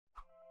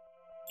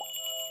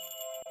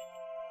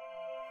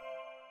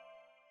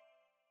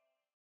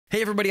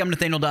Hey everybody, I'm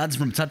Nathaniel Dodds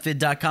from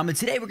tutvid.com, and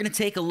today we're going to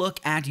take a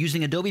look at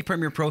using Adobe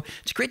Premiere Pro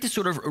to create this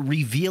sort of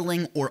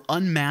revealing or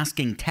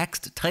unmasking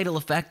text title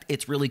effect.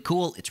 It's really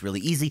cool. It's really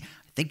easy.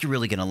 I think you're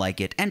really going to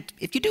like it. And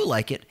if you do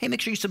like it, hey,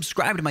 make sure you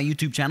subscribe to my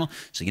YouTube channel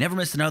so you never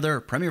miss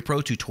another Premiere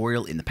Pro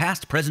tutorial in the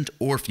past, present,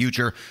 or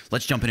future.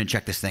 Let's jump in and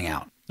check this thing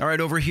out. All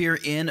right, over here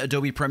in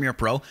Adobe Premiere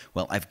Pro,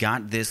 well, I've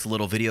got this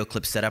little video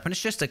clip set up, and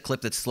it's just a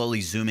clip that's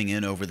slowly zooming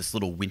in over this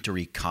little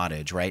wintry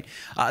cottage, right?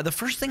 The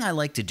first thing I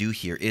like to do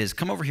here is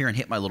come over here and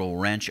hit my little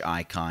wrench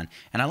icon,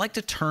 and I like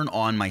to turn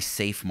on my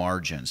safe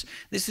margins.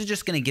 This is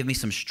just going to give me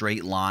some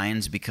straight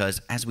lines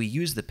because as we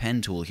use the pen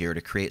tool here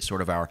to create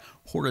sort of our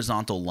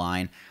horizontal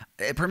line,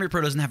 Premiere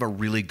Pro doesn't have a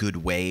really good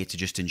way to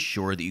just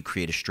ensure that you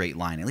create a straight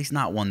line, at least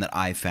not one that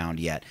I've found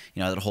yet.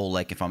 You know, that whole,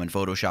 like, if I'm in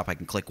Photoshop, I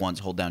can click once,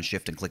 hold down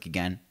Shift, and click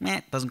again.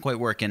 Doesn't quite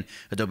work in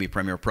Adobe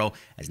Premiere Pro,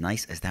 as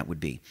nice as that would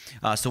be.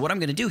 So what I'm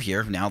going to do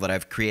here, now that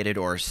I've created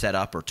or set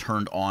up or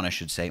turned on, I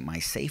should say, my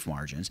safe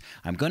margins,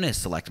 I'm going to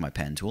select my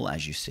pen tool,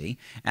 as you see,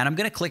 and I'm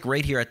going to click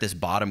right here at this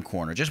bottom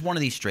corner, just one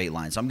of these straight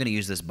lines. So I'm going to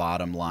use this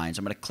bottom line. So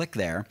I'm going to click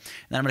there, and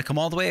then I'm going to come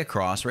all the way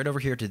across, right over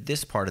here to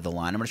this part of the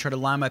line. I'm going to try to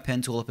line my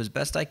pen tool up as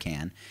best I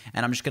can,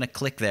 and I'm just going to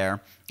click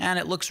there, and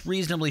it looks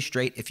reasonably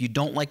straight. If you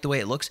don't like the way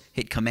it looks,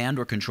 hit Command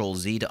or Control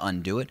Z to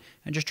undo it,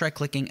 and just try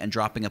clicking and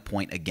dropping a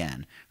point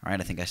again. All right,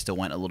 I think I still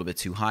went a little bit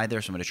too high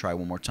there, so I'm going to try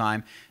one more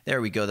time.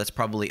 There we go. That's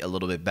probably a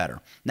little bit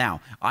better.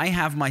 Now, I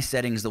have my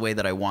settings the way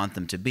that I want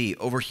them to be.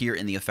 Over here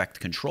in the Effect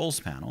Controls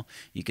panel,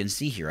 you can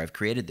see here I've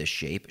created this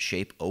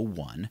shape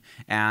 01,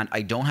 and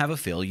I don't have a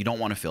fill. You don't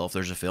want a fill. If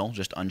there's a fill,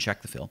 just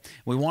uncheck the fill.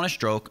 We want a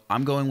stroke.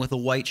 I'm going with a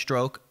white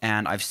stroke,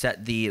 and I've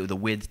set the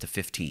width to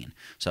 15.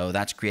 So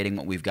that's creating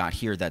what we've got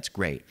here. That's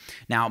great.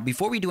 Now,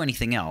 before we do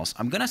anything else,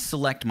 I'm going to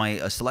select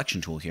my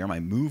selection tool here, my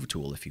move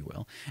tool, if you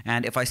will.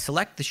 And if I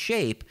select the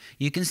shape,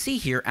 you can see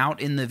here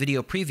out in the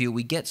video preview,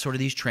 we get sort of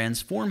these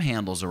transform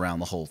handles around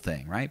the whole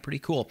thing, right? Pretty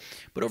cool.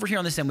 But over here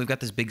on this end, we've got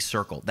this big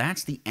circle.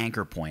 That's the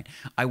anchor point.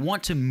 I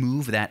want to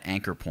move that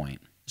anchor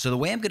point. So the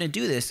way I'm going to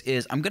do this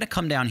is I'm going to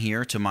come down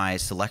here to my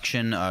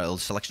selection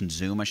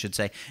zoom, I should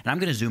say, and I'm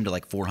going to zoom to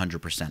like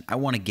 400%. I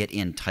want to get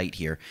in tight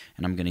here,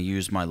 and I'm going to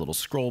use my little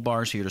scroll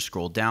bars here to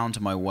scroll down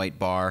to my white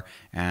bar,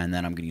 and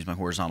then I'm going to use my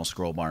horizontal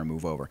scroll bar and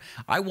move over.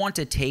 I want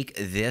to take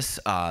this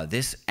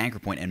this anchor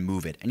point and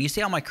move it. And you see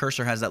how my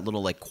cursor has that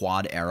little like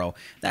quad arrow?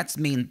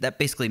 That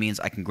basically means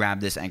I can grab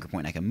this anchor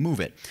point and I can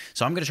move it.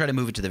 So I'm going to try to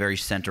move it to the very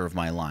center of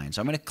my line.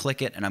 So I'm going to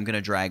click it, and I'm going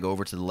to drag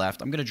over to the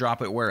left. I'm going to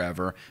drop it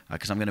wherever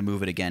because I'm going to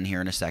move it again here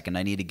in a second.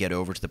 I need to get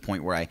over to the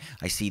point where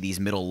I see these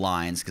middle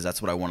lines because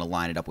that's what I want to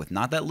line it up with.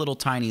 Not that little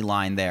tiny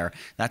line there.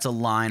 That's a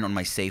line on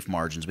my safe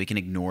margins. We can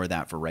ignore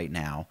that for right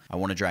now. I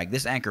want to drag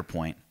this anchor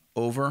point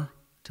over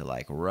to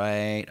like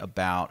right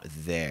about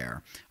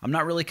there. I'm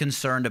not really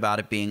concerned about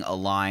it being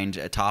aligned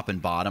at top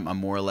and bottom. I'm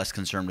more or less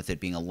concerned with it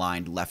being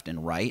aligned left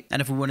and right.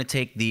 And if we want to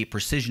take the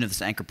precision of this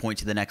anchor point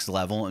to the next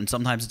level, and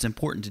sometimes it's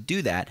important to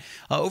do that,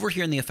 over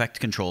here in the Effect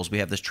Controls, we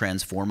have this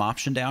transform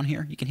option down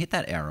here. You can hit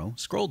that arrow,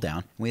 scroll down,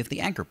 and we have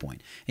the anchor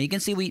point. And you can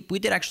see we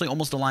did actually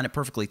almost align it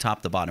perfectly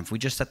top to bottom. If we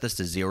just set this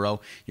to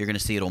 0, you're going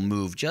to see it'll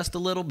move just a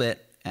little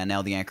bit. And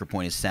now the anchor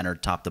point is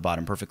centered top to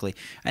bottom perfectly.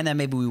 And then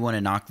maybe we want to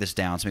knock this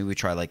down. So maybe we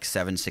try like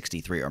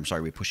 763, or I'm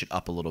sorry, we push it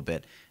up a little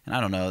bit. And I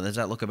don't know, does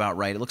that look about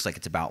right? It looks like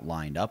it's about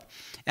lined up.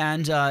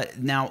 And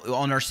now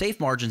on our safe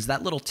margins,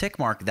 that little tick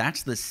mark,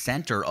 that's the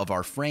center of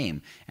our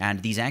frame.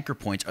 And these anchor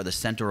points are the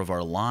center of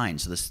our line.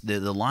 So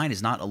the line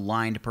is not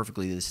aligned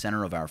perfectly to the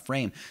center of our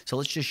frame. So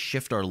let's just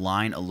shift our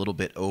line a little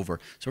bit over.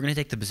 So we're going to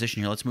take the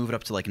position here. Let's move it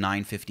up to like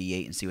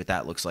 958 and see what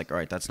that looks like. All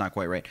right, that's not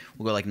quite right.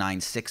 We'll go like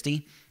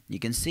 960. You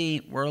can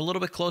see we're a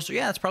little bit closer.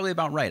 Yeah, that's probably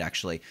about right,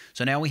 actually.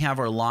 So now we have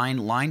our line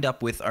lined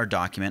up with our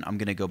document. I'm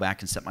going to go back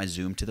and set my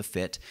zoom to the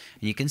fit.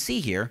 And you can see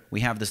here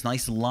we have this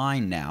nice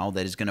line now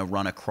that is going to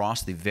run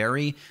across the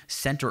very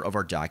center of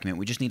our document.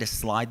 We just need to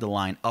slide the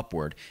line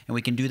upward. And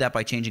we can do that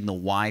by changing the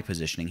Y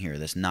positioning here,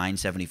 this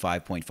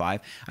 975.5. I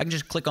can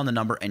just click on the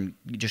number and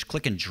just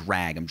click and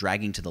drag. I'm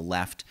dragging to the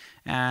left.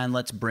 And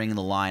let's bring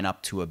the line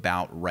up to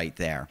about right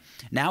there.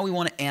 Now we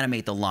want to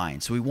animate the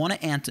line. So we want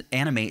to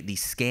animate the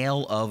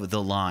scale of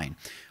the line.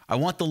 I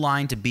want the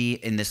line to be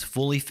in this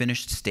fully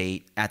finished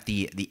state at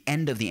the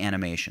end of the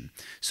animation.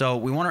 So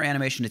we want our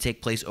animation to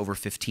take place over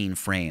 15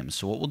 frames.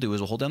 So what we'll do is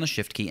we'll hold down the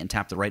Shift key and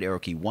tap the right arrow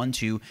key 1,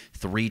 2,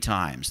 3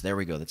 times. There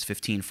we go. That's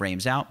 15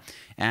 frames out.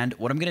 And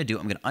what I'm going to do,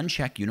 I'm going to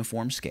uncheck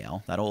Uniform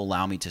Scale. That'll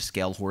allow me to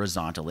scale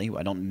horizontally.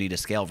 I don't need to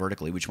scale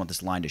vertically. We just want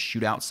this line to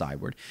shoot out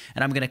sideward.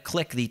 And I'm going to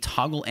click the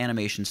Toggle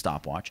Animation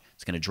Stopwatch.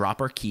 It's going to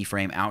drop our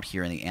keyframe out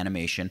here in the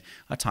animation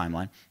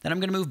timeline. Then I'm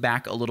going to move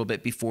back a little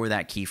bit before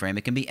that keyframe.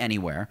 It can be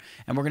anywhere.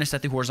 And we're going to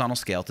set the horizontal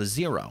scale to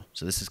 0.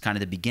 So this is kind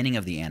of the beginning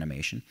of the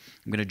animation.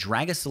 I'm going to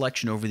drag a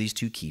selection over these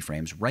two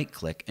keyframes,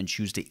 right-click, and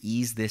choose to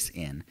ease this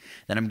in.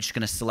 Then I'm just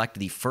going to select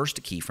the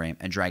first keyframe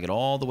and drag it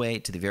all the way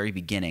to the very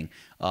beginning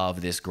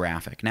of this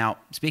graphic. Now,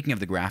 speaking of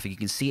the graphic, you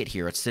can see it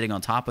here. It's sitting on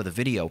top of the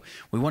video.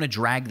 We want to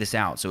drag this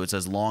out so it's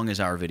as long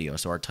as our video,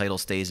 so our title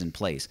stays in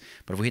place.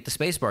 But if we hit the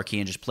spacebar key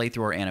and just play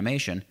through our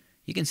animation,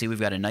 you can see we've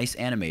got a nice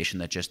animation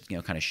that just,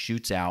 kind of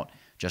shoots out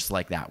just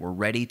like that. We're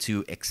ready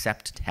to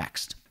accept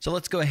text. So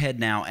let's go ahead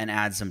now and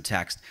add some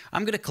text.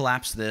 I'm going to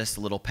collapse this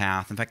little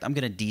path. In fact, I'm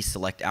going to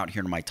deselect out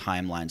here in my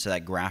timeline so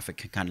that graphic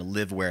can kind of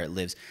live where it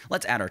lives.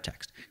 Let's add our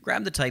text.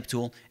 Grab the type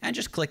tool and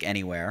just click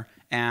anywhere.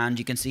 And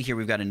you can see here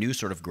we've got a new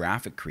sort of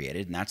graphic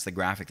created, and that's the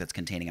graphic that's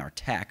containing our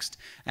text.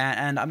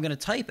 And I'm going to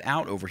type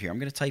out over here. I'm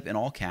going to type in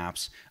all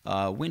caps,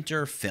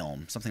 winter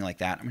film, something like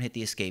that. I'm going to hit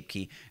the escape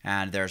key,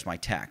 and there's my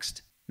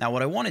text. Now,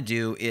 what I want to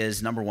do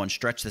is, number one,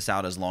 stretch this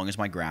out as long as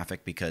my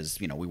graphic because,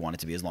 we want it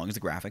to be as long as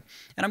the graphic.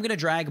 And I'm going to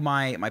drag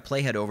my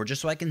playhead over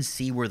just so I can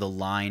see where the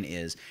line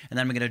is. And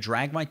then I'm going to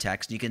drag my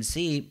text. You can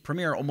see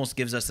Premiere almost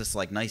gives us this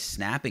like nice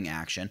snapping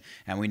action.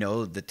 And we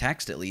know the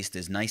text, at least,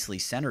 is nicely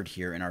centered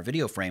here in our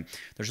video frame.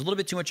 There's a little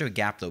bit too much of a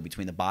gap, though,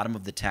 between the bottom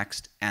of the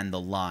text and the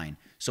line.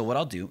 So what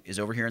I'll do is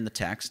over here in the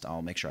text,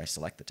 I'll make sure I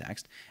select the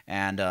text.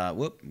 And I'm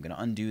going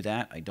to undo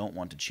that. I don't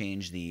want to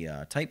change the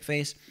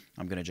typeface.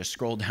 I'm going to just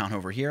scroll down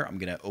over here. I'm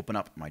going to open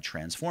up my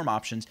transform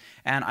options,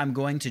 and I'm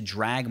going to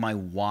drag my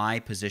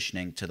Y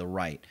positioning to the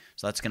right.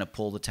 So that's going to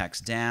pull the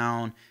text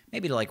down,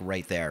 maybe to like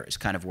right there is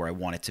kind of where I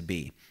want it to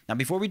be. Now,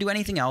 before we do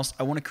anything else,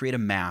 I want to create a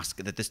mask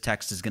that this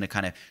text is going to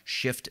kind of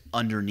shift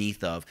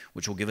underneath of,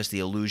 which will give us the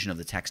illusion of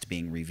the text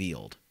being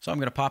revealed. So I'm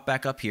going to pop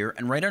back up here,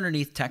 and right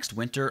underneath text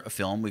winter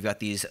film, we've got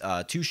these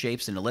two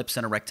shapes, an ellipse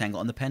and a rectangle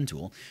on the pen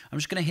tool. I'm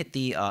just going to hit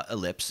the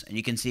ellipse, and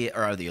you can see,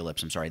 or the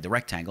ellipse, I'm sorry, the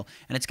rectangle,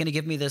 and it's going to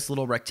give me this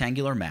little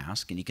rectangular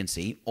mask, and you can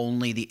see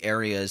only the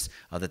areas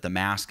that the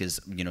mask is,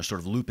 sort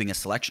of looping a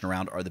selection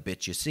around are the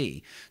bits you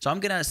see. So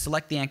I'm going to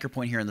select the anchor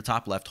point here in the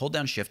top left, hold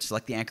down shift,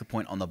 select the anchor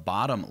point on the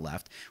bottom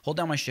left, hold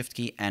down my shift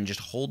key, and just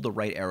hold the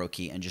right arrow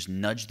key and just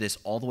nudge this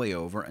all the way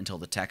over until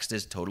the text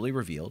is totally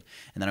revealed.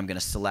 And then I'm going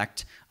to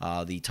select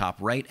the top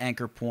right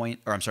anchor point,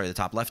 or I'm sorry, the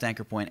top left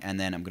anchor point, and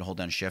then I'm going to hold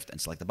down shift and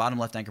select the bottom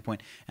left anchor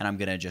point, and I'm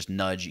going to just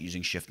nudge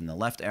using shift and the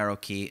left arrow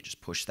key,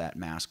 just push that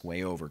mask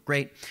way over.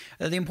 Great.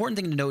 The important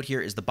thing to note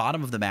here is the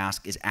bottom of the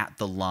mask is at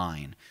the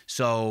line.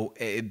 So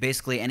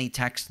basically any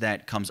text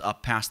that comes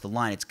up past the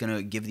line, it's going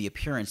to give the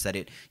appearance that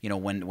it,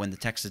 when the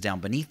text is down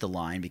beneath the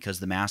line, because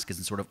the mask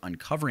isn't sort of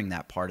uncovering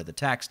that part of the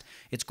text,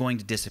 it's going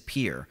to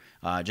disappear.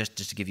 Just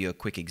to give you a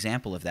quick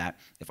example of that,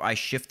 if I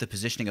shift the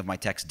positioning of my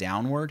text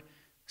downward,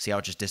 see how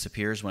it just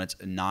disappears when it's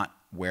not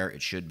where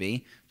it should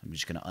be. I'm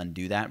just going to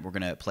undo that. We're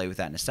going to play with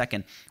that in a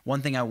second.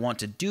 One thing I want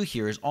to do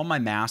here is on my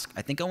mask,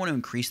 I think I want to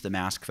increase the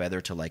mask feather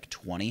to like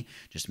 20,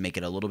 just make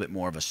it a little bit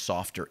more of a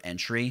softer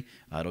entry.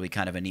 It'll be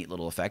kind of a neat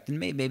little effect, and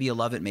maybe you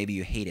love it, maybe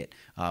you hate it,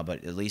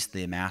 but at least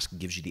the mask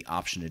gives you the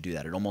option to do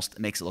that. It almost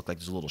makes it look like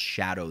there's a little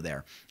shadow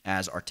there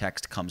as our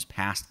text comes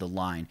past the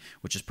line,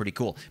 which is pretty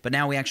cool. But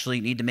now we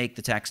actually need to make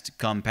the text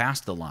come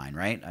past the line,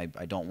 right?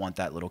 I don't want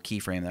that little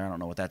keyframe there. I don't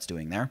know what that's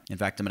doing there. In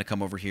fact, I'm going to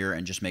come over here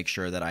and just make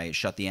sure that I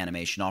shut the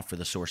animation off for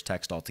the source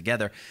text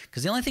altogether,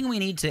 because the only thing we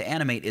need to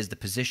animate is the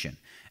position.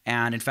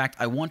 And in fact,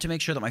 I want to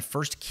make sure that my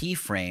first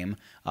keyframe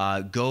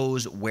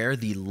goes where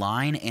the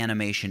line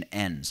animation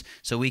ends.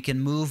 So we can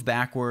move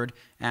backward,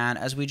 and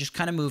as we just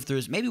kind of move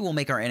through, maybe we'll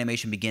make our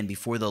animation begin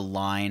before the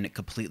line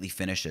completely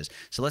finishes.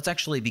 So let's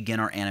actually begin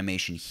our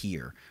animation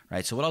here,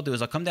 right? So what I'll do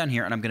is I'll come down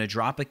here, and I'm going to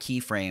drop a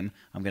keyframe.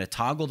 I'm going to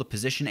toggle the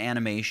position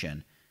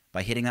animation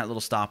by hitting that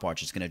little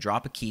stopwatch. It's going to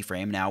drop a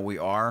keyframe. Now we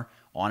are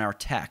on our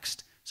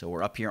text. So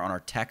we're up here on our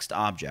text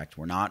object.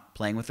 We're not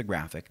playing with the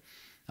graphic.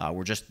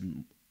 We're just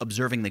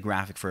observing the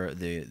graphic for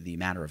the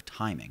matter of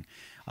timing.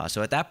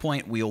 So at that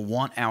point, we'll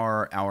want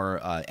our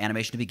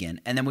animation to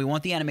begin, and then we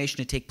want the animation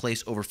to take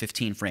place over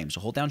 15 frames. So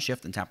hold down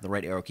shift and tap the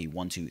right arrow key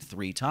 1, 2,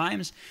 3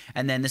 times,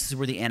 and then this is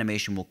where the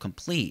animation will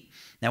complete.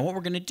 Now what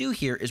we're going to do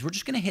here is we're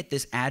just going to hit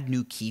this add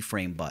new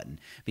keyframe button,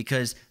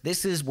 because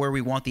this is where we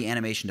want the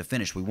animation to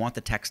finish. We want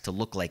the text to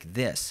look like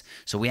this.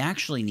 So we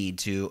actually need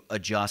to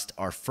adjust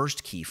our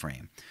first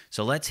keyframe.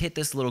 So let's hit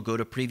this little go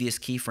to previous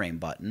keyframe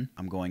button.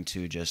 I'm going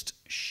to just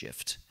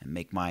shift and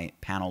make my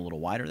panel a little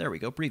wider. There we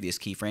go, previous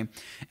keyframe.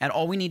 And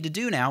all we need to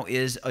do now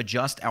is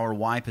adjust our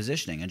Y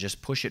positioning and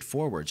just push it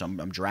forward. So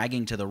I'm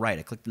dragging to the right.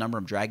 I click the number,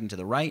 I'm dragging to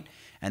the right,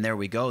 and there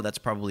we go. That's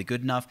probably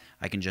good enough.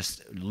 I can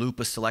just loop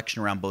a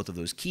selection around both of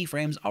those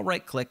keyframes. I'll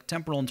right click,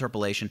 temporal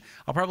interpolation.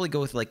 I'll probably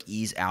go with like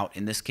ease out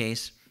in this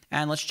case.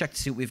 And let's check to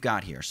see what we've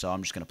got here. So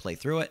I'm just going to play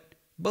through it.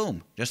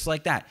 Boom, just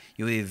like that.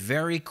 You have a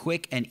very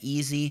quick and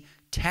easy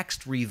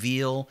text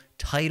reveal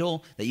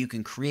title that you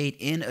can create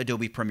in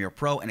Adobe Premiere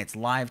Pro, and it's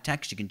live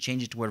text. You can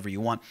change it to whatever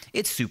you want.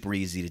 It's super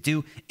easy to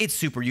do. It's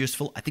super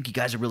useful. I think you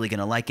guys are really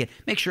going to like it.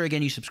 Make sure,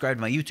 again, you subscribe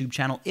to my YouTube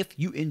channel if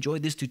you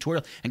enjoyed this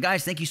tutorial. And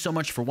guys, thank you so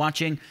much for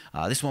watching.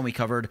 This one we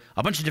covered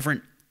a bunch of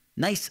different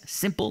nice,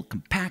 simple,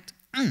 compact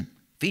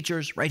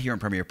features right here in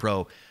Premiere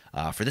Pro.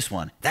 For this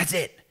one, that's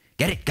it.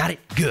 Get it? Got it?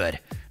 Good.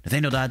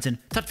 Nathaniel Dodson,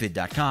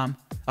 Tutvid.com.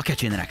 I'll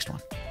catch you in the next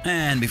one.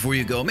 And before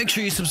you go, make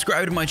sure you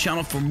subscribe to my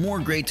channel for more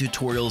great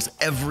tutorials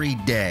every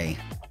day.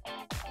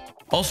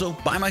 Also,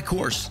 buy my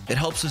course. It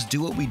helps us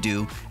do what we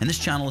do, and this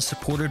channel is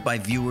supported by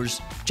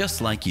viewers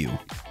just like you.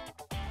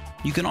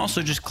 You can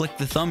also just click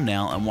the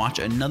thumbnail and watch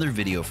another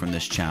video from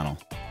this channel.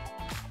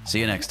 See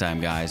you next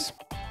time, guys.